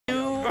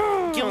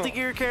Guilty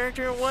Gear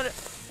character? What?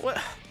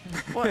 What?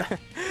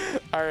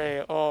 All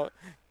right. Well,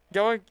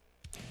 going.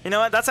 You know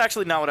what? That's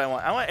actually not what I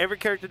want. I want every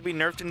character to be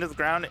nerfed into the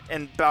ground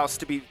and Baus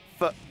to be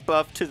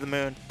buffed to the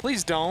moon.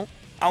 Please don't.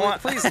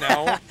 Please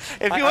no.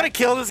 If you want to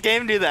kill this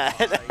game, do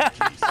that.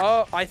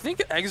 I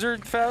think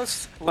Exert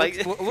Faust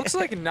looks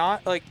like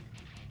not like.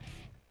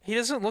 He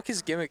doesn't look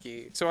as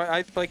gimmicky, so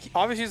I like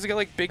obviously he's got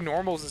like big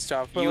normals and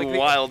stuff. But you like,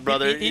 wild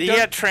brother. He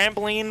had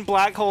trampoline,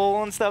 black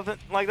hole, and stuff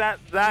like that.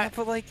 Yeah,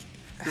 but like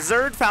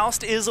Zerd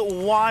Faust is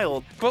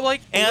wild, but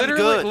like and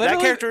good. That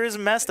character is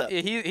messed up.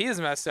 He is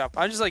messed up.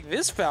 I'm just like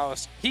this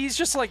Faust. He's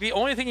just like the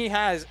only thing he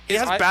has. He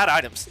has bad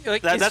items.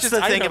 Like that's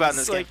the thing about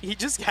this game. Like he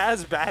just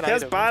has bad items. He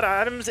has bad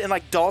items and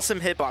like Dawson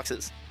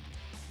hitboxes.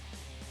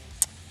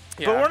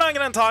 Yeah. But we're not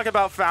going to talk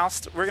about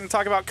Faust. We're going to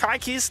talk about Kai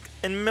Kisk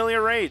and Millia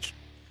Rage.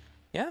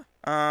 Yeah.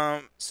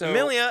 So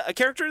Millia, a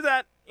character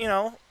that, you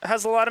know,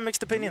 has a lot of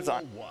mixed opinions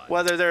on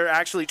whether they're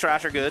actually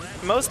trash or good.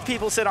 Most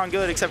people sit on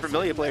good except for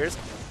Millia players.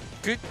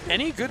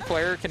 Any good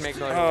player can make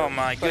Millia. Oh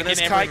my goodness,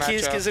 Kai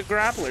Kisk is a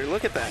grappler.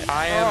 Look at that.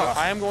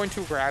 I am going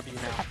to grab you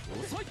now.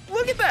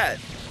 Look at that.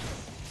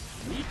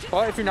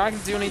 Well, if you're not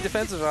going to do any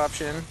defensive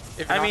option,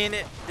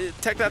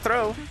 take that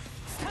throw.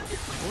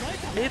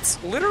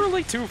 It's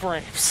literally 2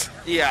 frames.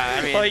 Yeah,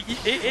 I mean, like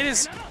it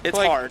is. It's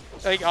like, hard.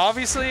 Like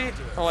obviously,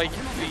 like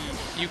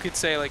you could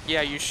say like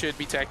yeah, you should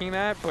be teching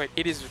that, but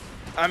it is.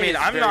 I mean,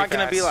 I'm not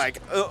gonna be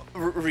like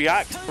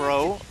react,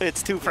 bro.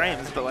 It's 2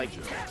 frames, but like.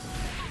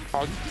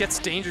 Oh, it gets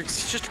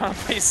dangerous. He's just trying to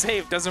play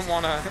safe. Doesn't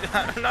want to.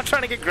 I'm not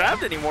trying to get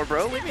grabbed anymore,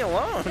 bro. Leave me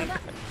alone.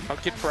 I'll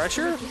get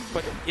pressure,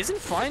 but isn't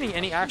finding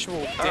any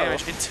actual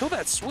damage until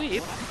that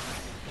sweep.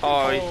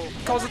 Oh,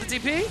 calls it the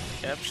TP.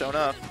 Yep, showing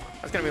up.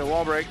 That's gonna be a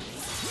wall break.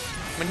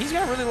 I mean, he's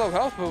got really low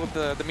health, but with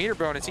the meter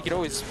bonus, he could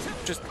always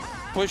just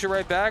push it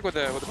right back with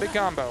a big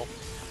combo.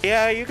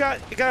 Yeah, you got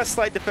a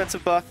slight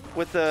defensive buff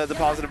with the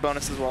positive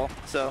bonus as well.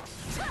 So,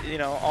 you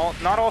know,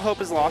 not all hope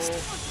is lost.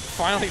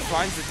 Finally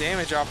finds the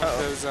damage off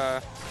of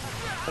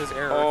those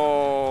arrows.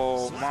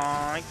 Oh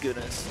my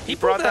goodness! He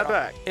brought that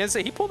back. And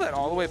say he pulled that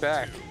all the way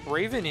back.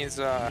 Raven is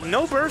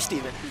no burst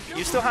even.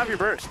 You still have your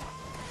burst.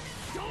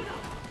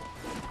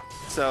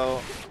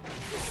 So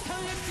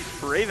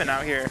Raven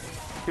out here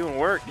doing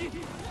work.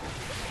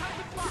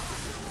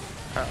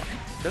 Oh.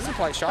 Doesn't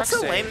apply shock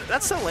state. Lame.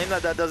 That's so lame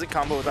that doesn't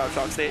combo without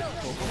shock state.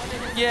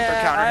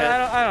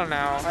 Yeah, I don't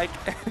know. Like,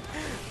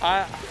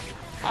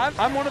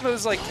 I'm one of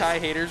those like Kai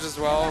haters as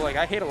well. Like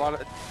I hate a lot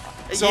of.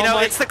 So you know,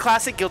 like, it's the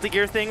classic Guilty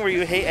Gear thing where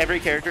you hate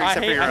every character except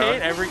for your own. I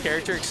hate every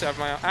character except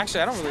my own.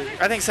 Actually, I don't really.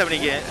 I think 70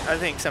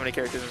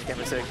 characters in this game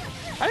are sick.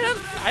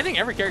 I think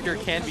every character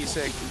can be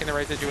sick in the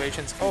right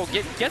situations. Oh,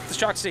 get the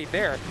shock state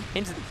there.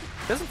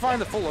 Doesn't find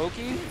the full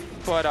Oki,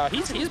 but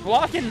he's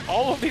blocking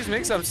all of these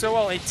mix-ups so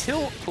well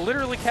until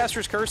literally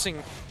Caster's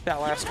cursing that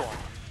last one.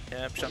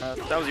 Yep, shut up.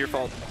 That was your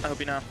fault. I hope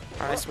you know.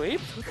 Nice sweep.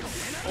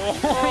 Oh,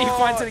 he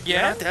finds it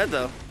again. You're not dead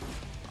though.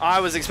 I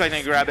was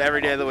expecting to grab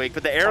every day of the week,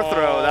 but the air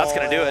throw, that's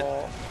going to do it.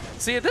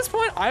 See, at this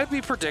point, I would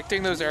be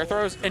predicting those air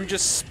throws and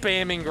just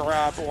spamming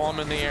grab while I'm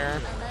in the air.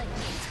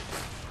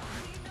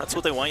 That's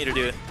what they want you to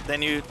do.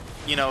 Then you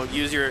know,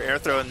 use your air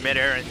throw in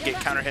midair and get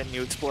counter hit and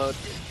you explode.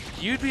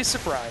 You'd be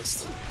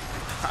surprised.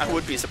 I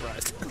would be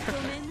surprised.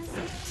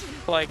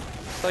 like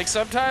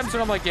sometimes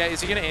when I'm like, yeah,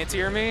 is he going to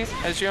anti-air me?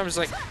 I'm just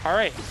like, all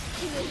right,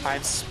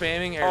 I'm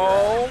spamming air.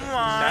 Oh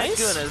my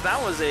goodness,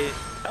 that was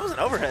an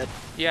overhead.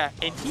 Yeah,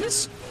 and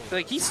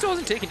he still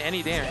hasn't taken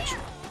any damage.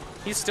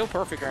 He's still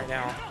perfect right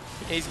now.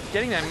 He's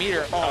getting that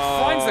meter.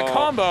 Oh, finds the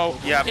combo.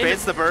 Yeah,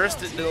 baits the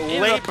burst.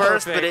 Late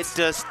burst, but it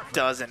just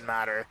doesn't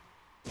matter.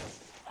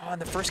 Oh,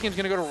 and the first game's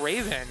going to go to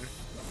Raven.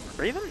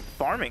 Raven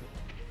farming.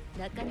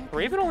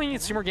 Raven only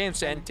needs 2 more games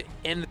to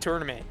end the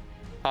tournament.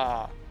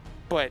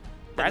 But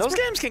those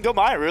games can go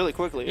by really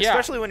quickly,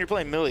 especially when you're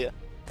playing Millia.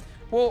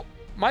 Well,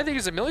 my thing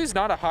is that Millia's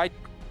not a high...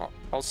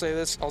 I'll say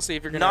this. I'll see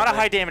if you're going to... Not a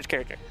high damage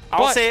character.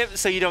 I'll say it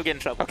so you don't get in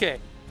trouble. Okay.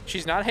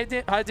 She's not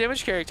a high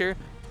damage character,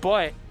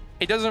 but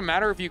it doesn't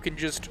matter if you can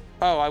just...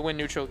 Oh, I win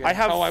neutral again. I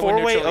have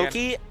 4-way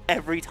Oki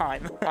every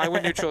time. I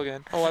win neutral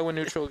again. Oh, I win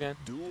neutral again.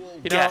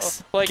 You know,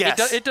 like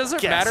it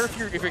doesn't matter if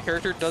your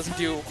character doesn't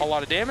do a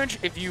lot of damage.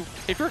 If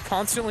you're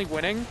constantly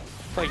winning,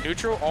 like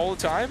neutral all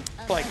the time,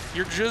 like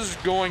you're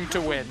just going to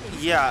win.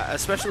 Yeah,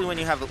 especially when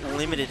you have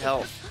limited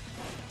health.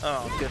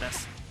 Oh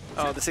goodness.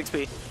 Oh, the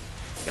 6P.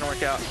 Gonna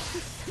work out.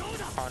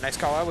 Oh, nice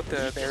call out with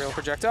the aerial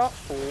projectile.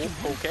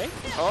 Oh, okay.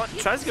 Oh,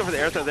 tries to go for the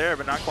air throw there,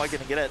 but not quite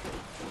gonna get it.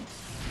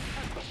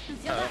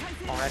 Oh,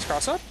 nice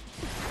cross up.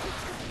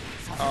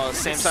 Oh,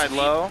 same side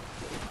low.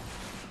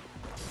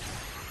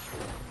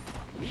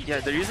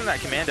 Yeah, they're using that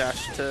command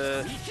dash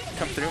to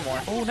come through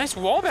more. Oh, nice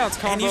wall bounce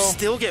combo. And you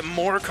still get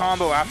more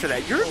combo after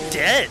that. You're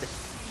dead.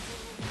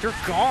 You're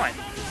gone.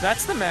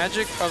 That's the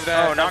magic of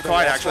that. Oh, not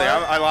quite actually.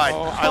 I lied.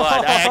 Oh. I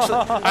lied.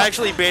 I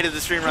actually baited the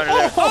stream runner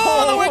there.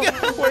 Oh,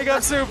 wake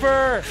up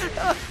super.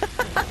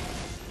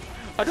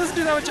 Doesn't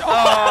do that much.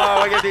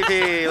 Oh, wake up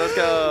DP. Let's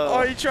go.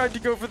 Oh, he tried to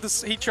go for the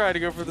sweep.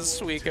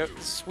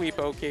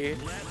 Okay.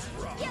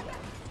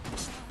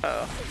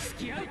 Oh,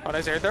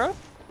 nice air throw.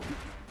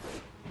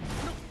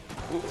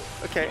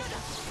 Okay.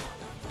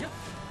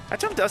 That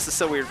jump dust is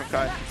so weird from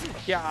Kai.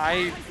 Yeah,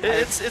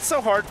 It's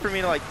so hard for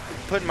me to like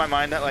put in my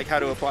mind that like how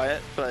to apply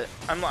it, but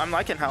I'm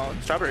liking how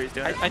Strawberry's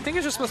doing it. I think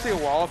it's just supposed to be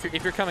a wall.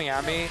 If you're coming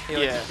at me, you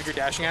know, Yeah. if you're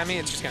dashing at me,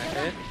 it's just gonna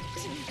hit.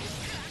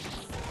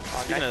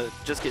 It's gonna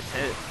just get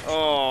hit.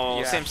 Oh,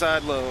 Yeah. same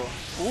side low.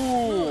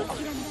 Ooh,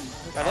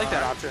 I like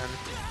that option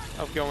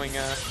of going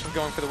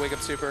for the wake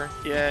up super.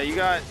 Yeah, you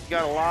got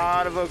a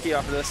lot of Oki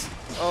off of this.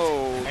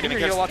 Oh, And gonna you're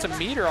gonna get lots of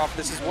meter off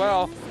this as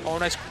well. Oh,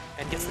 nice,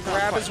 and gets the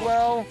grab as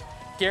well.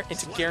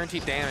 It's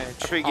guaranteed damage.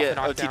 I forget get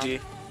off the knockdown.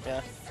 OTG.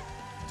 Yeah.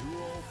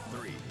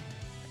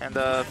 And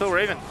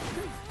PhilRaven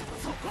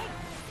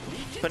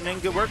putting in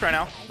good work right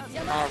now.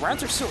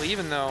 Rounds are still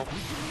even though.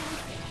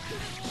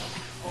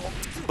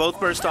 Both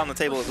burst on the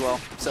table as well,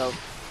 so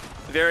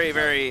very,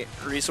 very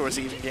resource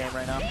even game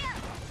right now.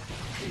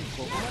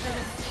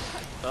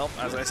 Well,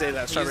 as I say,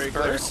 that Strawberry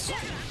Eclair.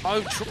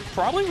 Oh,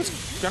 probably was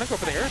gonna go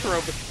for the air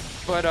throw,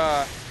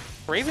 but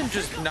Raven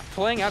just not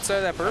playing outside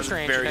of that burst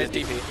range. Very and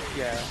good has DP.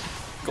 Yeah.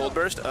 Gold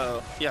burst.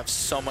 Oh, you have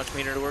so much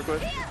meter to work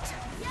with.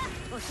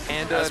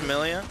 And That's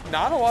Millia.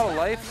 not a lot of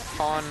life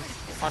on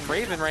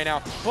Raven right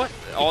now, but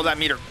All that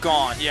meter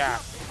gone. yeah.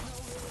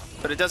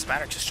 But it doesn't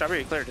matter because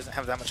Strawberry Eclair doesn't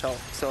have that much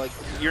health. So like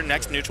your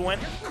next neutral win,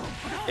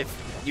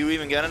 if you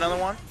even get another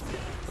one.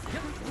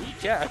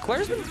 Yeah,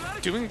 Eclair's been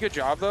doing a good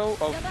job though.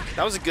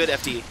 That was a good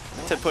FD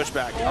to push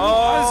back.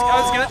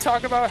 I was gonna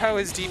talk about how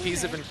his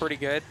DPs have been pretty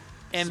good,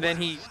 and then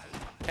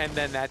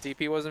that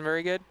DP wasn't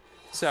very good.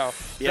 So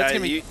Yeah, that's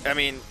gonna be, I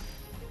mean,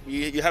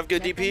 you have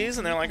good DPs,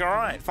 and they're like, all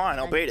right, fine,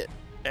 I'll bait it.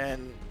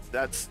 And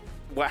that's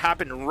what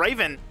happened.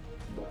 Raven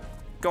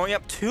going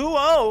up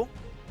 2-0.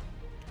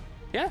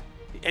 yeah,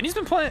 and he's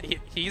been playing.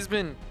 He's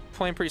been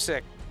playing pretty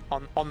sick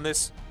on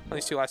these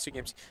last two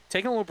games.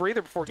 Taking a little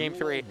breather before game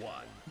 3.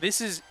 This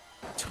is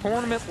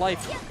tournament life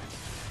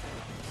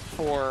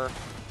for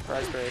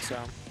Raspberry. So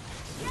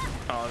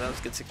Oh, that was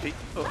good 6 feet.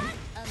 Oh.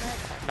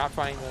 not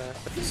finding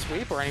the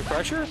sweep or any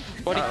pressure,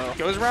 but he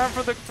goes around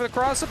for the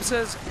cross up and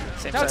says,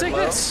 Same "Now side take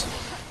low. this."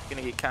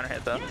 Gonna get counter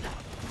hit though.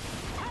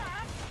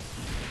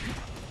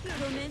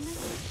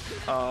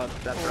 Oh,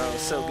 that throw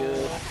is so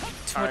good.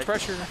 Too much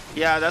pressure.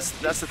 Yeah, that's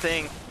the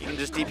thing. You can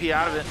just DP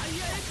out of it.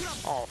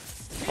 Oh,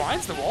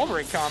 finds the wall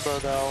break combo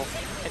though,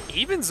 and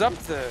evens up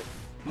the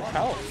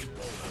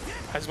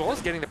health, as well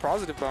as getting the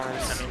positive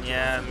bonus. I mean,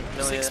 yeah,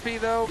 Millia. 6P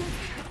though.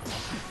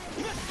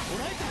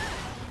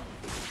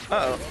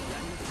 Uh-oh.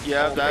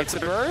 Yeah, that's a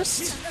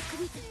burst.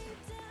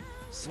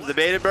 the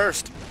baited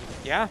burst.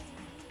 Yeah.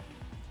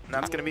 And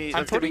that's gonna be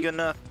I'm good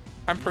enough.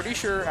 I'm pretty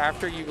sure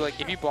after you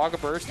if you block a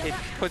burst, it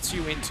puts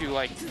you into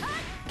like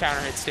counter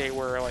hit state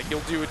where like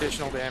you'll do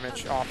additional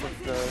damage off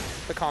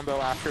of the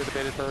combo after the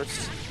baited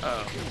burst.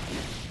 Oh.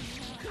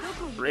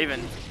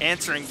 Raven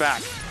answering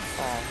back.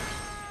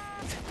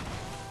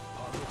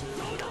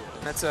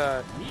 That's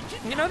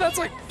that's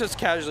like just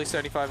casually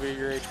 75 of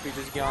your HP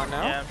just gone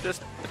now. Yeah,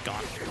 just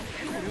gone.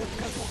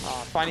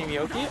 Finding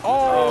Miyoki.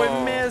 Oh,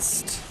 it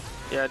missed.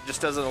 Yeah, it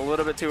just does it a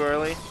little bit too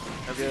early.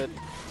 No good.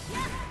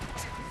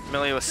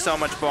 Millia with so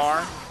much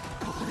bar.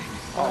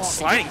 Oh,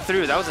 sliding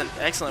through. That was an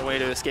excellent way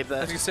to escape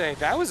I was that. gonna say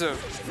that was a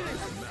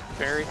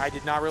I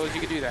did not realize you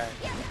could do that.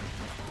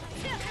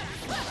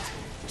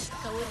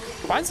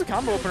 Finds the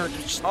combo opener.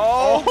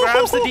 Oh,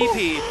 grabs the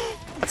DP.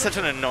 That's such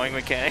an annoying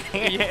mechanic.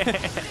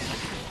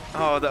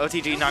 Oh, the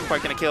OTG not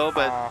quite gonna kill,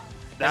 but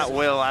that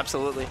will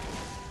absolutely.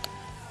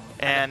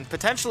 And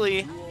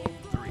potentially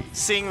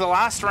seeing the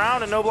last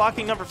round and no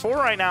blocking number 4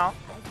 right now.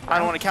 I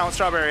don't want to count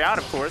Strawberry out,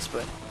 of course,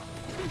 but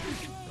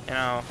you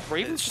know,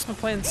 Raven's just been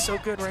playing so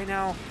good right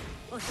now,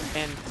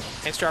 and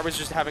Strawberry's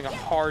just having a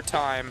hard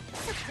time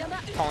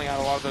calling out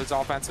a lot of those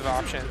offensive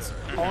options.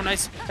 Oh,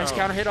 nice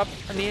counter hit up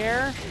in the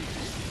air.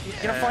 You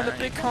gonna find the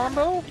big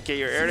combo? you get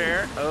your air to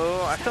air.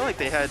 Oh, I felt like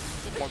they had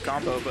more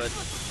combo, but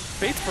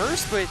Bates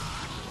burst, but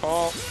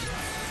oh,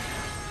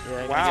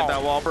 yeah, wow. get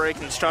that wall break.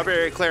 And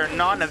Strawberry Eclair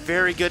not in a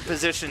very good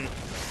position.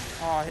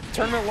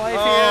 tournament life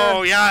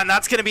Oh, here. yeah, and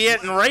that's going to be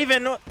it. And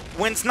Raven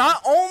wins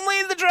not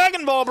only the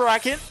Dragon Ball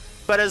bracket,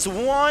 but has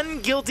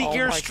one Guilty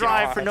Gear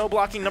Strive for no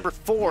blocking number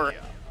 4.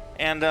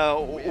 And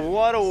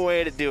what a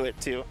way to do it,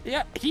 too.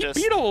 Yeah, he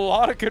beat a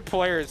lot of good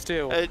players,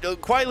 too.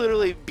 Quite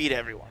literally beat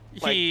everyone.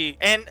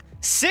 And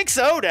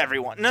 6-0'd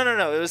everyone.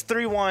 No. It was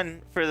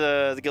 3-1 for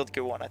the Guilty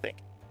Gear 1, I think.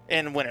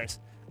 And winners.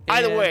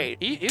 Either way,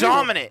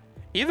 dominant.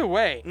 Either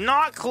way.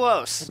 Not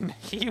close.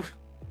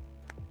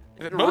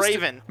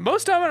 Raven.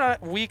 Most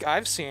dominant week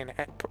I've seen,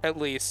 at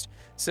least.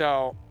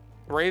 So,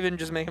 Raven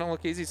just making it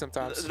look easy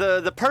sometimes.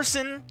 The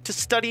person to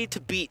study to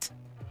beat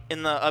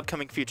in the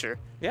upcoming future.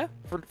 Yeah,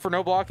 for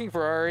no blocking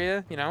for our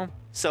area, you know.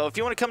 So if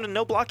you want to come to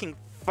No Blocking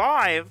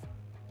 5,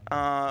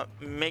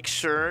 make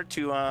sure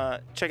to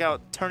check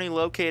out Tourney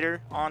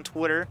Locator on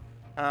Twitter.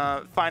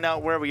 Find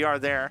out where we are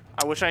there.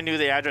 I wish I knew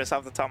the address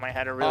off the top of my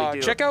head. I really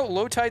do. Check out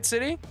Low Tide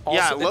City. Also,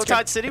 yeah, Low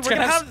Tide City. We're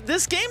going to have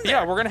this game there.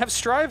 Yeah, we're going to have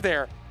Strive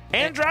there.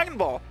 And Dragon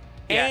Ball.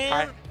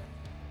 Yeah,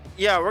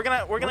 yeah, we're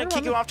gonna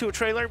kick you off to a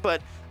trailer,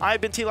 but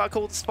I've been T-Lock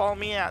Cold. Follow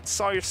me at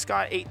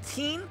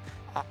SawyerScott18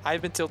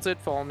 I've been Tilted.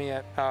 Follow me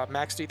at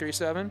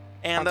MaxD37.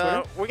 And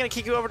we're going to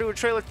kick you over to a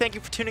trailer. Thank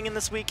you for tuning in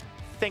this week.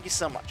 Thank you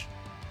so much.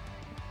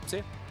 See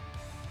ya.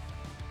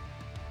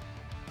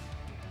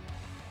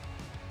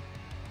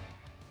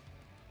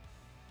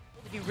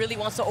 If he really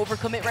wants to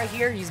overcommit right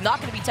here, he's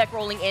not going to be tech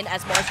rolling in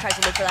as Mars tries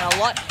to look for that a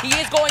lot. He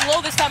is going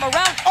low this time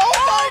around. Oh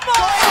my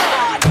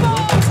God! One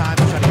more time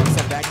to try to get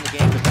himself back in the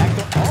game. The back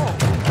door.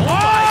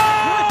 Oh!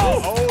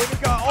 Oh, and he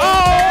got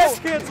dash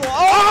cancel. Oh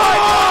my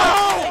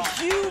God! A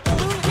huge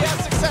move. Yeah,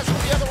 successful.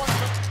 The other one.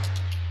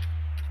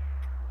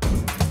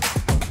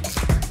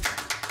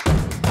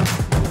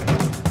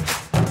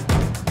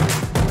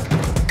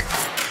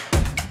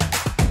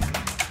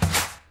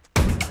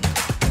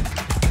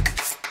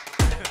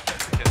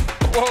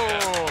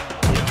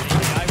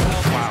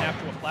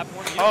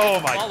 Oh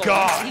my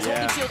God! He's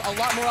holding shield a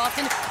lot more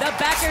often. The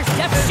backer,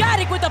 Jeff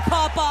Shattuck with the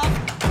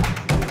pop-off.